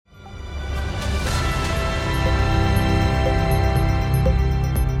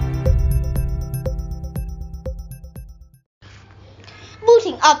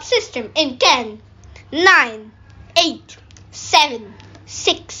up system in 10, 9, 8, 7,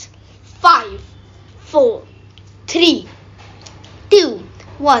 6, 5, 4, 3, 2,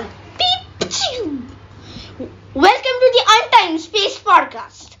 1. Beep. Welcome to the UnTimes Space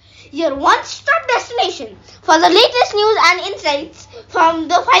Podcast, your one-stop destination for the latest news and insights from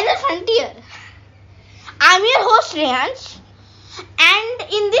the final frontier. I'm your host Reyansh, and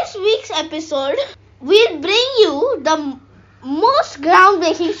in this week's episode, we'll bring you the most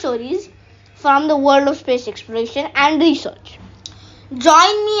groundbreaking stories from the world of space exploration and research.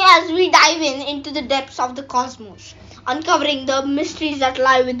 Join me as we dive into the depths of the cosmos, uncovering the mysteries that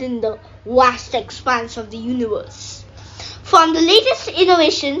lie within the vast expanse of the universe. From the latest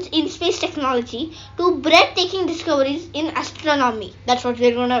innovations in space technology to breathtaking discoveries in astronomy, that's what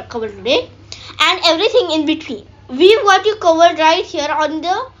we're going to cover today, and everything in between. We've got you covered right here on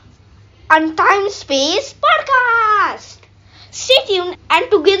the UnTimes Space Podcast. Stay tuned, and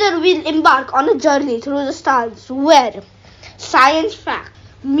together we'll embark on a journey through the stars where science fact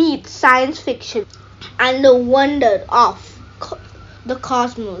meets science fiction and the wonder of the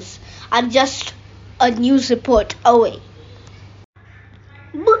cosmos are just a news report away.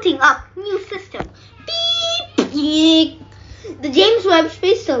 Booting up new system. Beep. The James Webb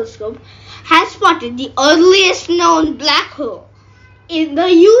Space Telescope has spotted the earliest known black hole in the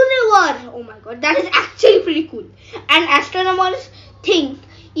universe. Oh my god, that is actually pretty cool. And astronomers think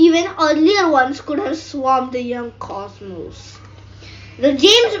even earlier ones could have swarmed the young cosmos. The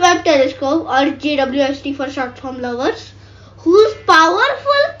James Webb Telescope, or JWST for short from lovers, whose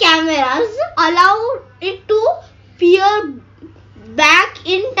powerful cameras allow it to peer back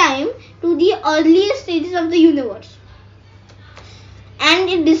in time to the earliest stages of the universe. And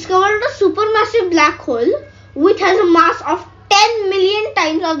it discovered a supermassive black hole which has a mass of 10 million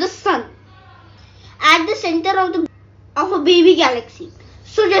times of the sun at the center of a baby galaxy.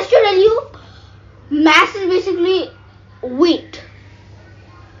 So just to tell you, mass is basically weight.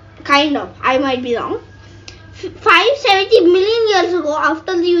 Kind of. I might be wrong. 570 million years ago,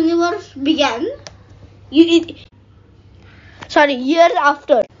 after the universe began, years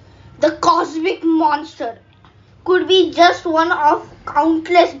after, the cosmic monster could be just one of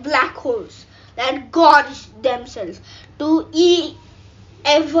countless black holes that gorge themselves to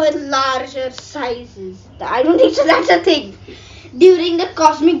ever larger sizes. I don't think so that's a thing. During the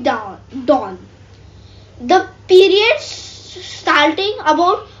cosmic dawn. The period starting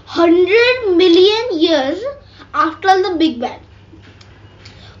about 100 million years after the Big Bang,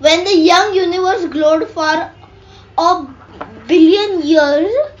 when the young universe glowed for a billion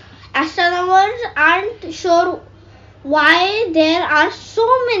years. Astronomers aren't sure why there are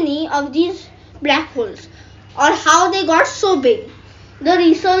so many of these black holes or how they got so big. The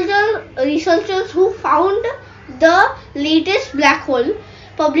researchers who found the latest black hole,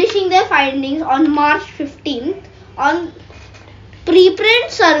 publishing their findings on March 15th on preprint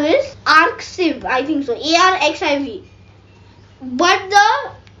service ARXIV, I think so, ARXIV. But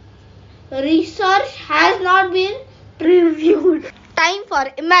the research has not been previewed. Time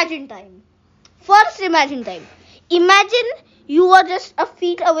for Imagine Time. First, Imagine Time. Imagine you were just a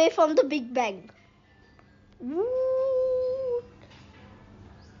feet away from the Big Bang. Woo.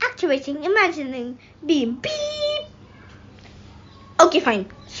 Activating imagining beam. Beep. Okay, fine.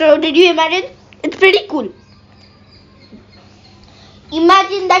 So, did you imagine? It's pretty cool.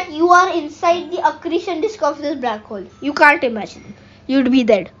 Imagine that you are inside the accretion disk of this black hole. You can't imagine. You'd be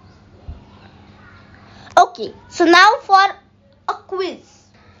dead. Okay, so now for a quiz.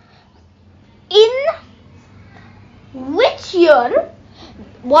 In which year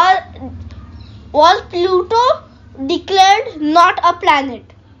was Pluto declared not a planet?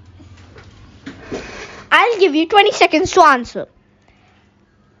 I'll give you 20 seconds to answer.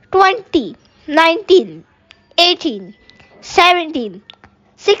 20, 19, 18, 17,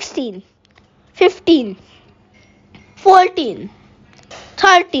 16, 15, 14,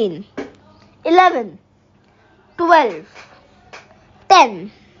 13, 11, 12,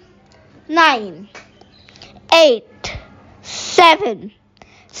 10, 9, 8, 7,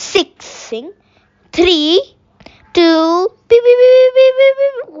 6, 3, 2,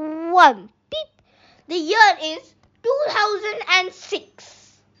 1. Beep. The year is 2006.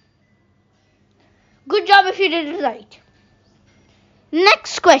 Good job if you did it right.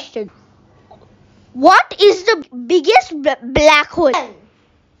 Next question. What is the biggest black hole? 10,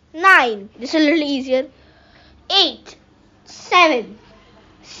 9. This is a little easier. 8, 7,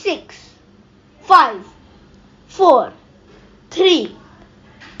 6, 5, 4, 3,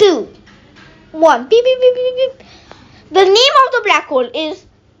 2, 1. Beep, beep, beep, beep, beep. The name of the black hole is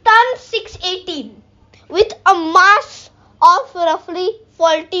TUN 618 with a mass of roughly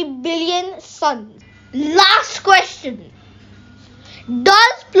 40 billion suns. Last question.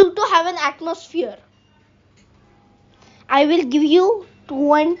 Does Pluto have an atmosphere? I will give you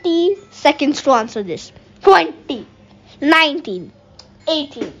 20 seconds to answer this. 20, 19,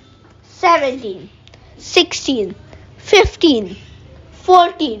 18, 17, 16, 15,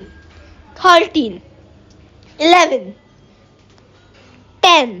 14, 13, 11,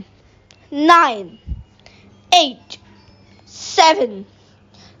 10, 9, 8, 7,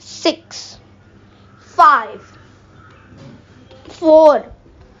 6, 5, 4,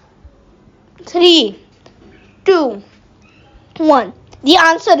 3, 2, 1. The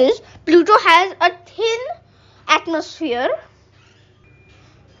answer is Pluto has a thin atmosphere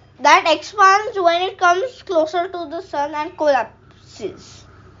that expands when it comes closer to the sun and collapses.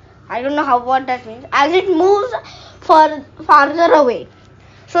 I don't know what that means. As it moves farther away.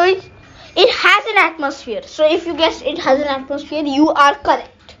 So it has an atmosphere. So if you guess it has an atmosphere, you are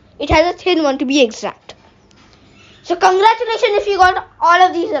correct. It has a thin one, to be exact. So congratulations if you got all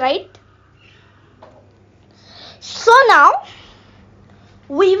of these right. So now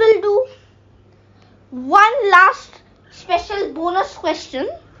we will do one last special bonus question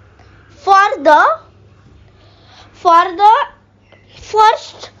for the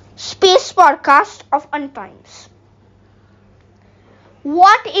first space podcast of UnTimes.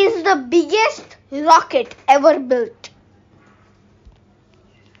 What is the biggest rocket ever built?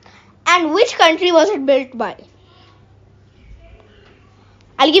 And which country was it built by?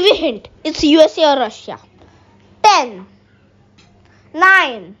 I'll give you a hint. It's USA or Russia. 10,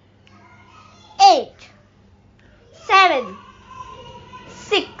 9, 8, 7,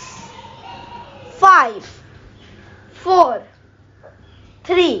 6, 5, 4,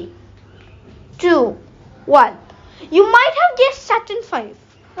 3, 2, 1. You might have guessed Saturn 5,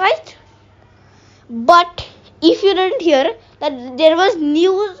 right? But if you didn't hear that there was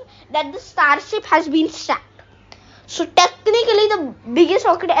news that the Starship has been sacked. So technically the biggest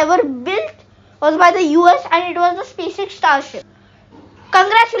rocket ever built was by the US and it was the SpaceX Starship.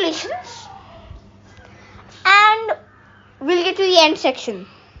 Congratulations. And we'll get to the end section.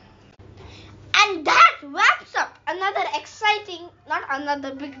 And that wraps up another exciting,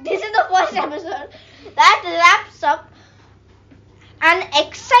 this is the first episode. That wraps up an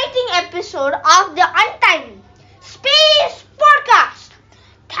exciting episode of the UnTimes Space Podcast.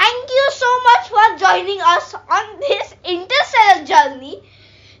 Thank you so much for joining us on this interstellar journey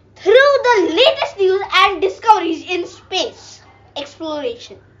through the latest news and discoveries in space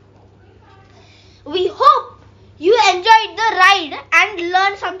exploration. We hope you enjoyed the ride and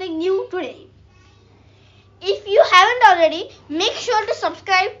learned something new today. If you haven't already, make sure to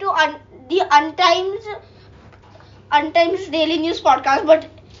subscribe to the UnTimes Daily News Podcast, but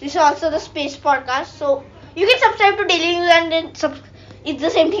this is also the Space Podcast. So you can subscribe to Daily News and then it's the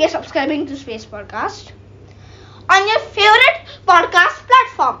same thing as subscribing to Space Podcast on your favorite podcast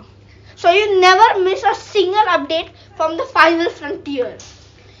platform, so you never miss a single update from the final frontier.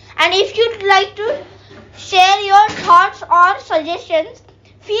 And if you'd like to share your thoughts or suggestions,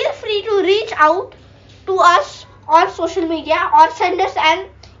 feel free to reach out to us on social media or send us an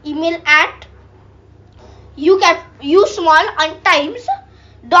email at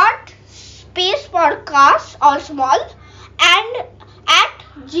untimes.spacepodcast all small and at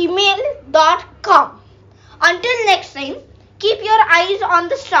gmail.com. Until next time, keep your eyes on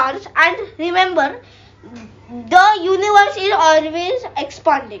the stars and remember, the universe is always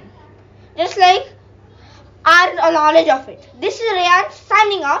expanding, just like our knowledge of it. This is Reyansh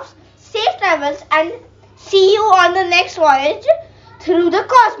signing off. Safe travels and see you on the next voyage through the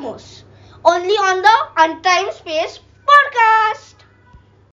cosmos, only on the UnTimes Space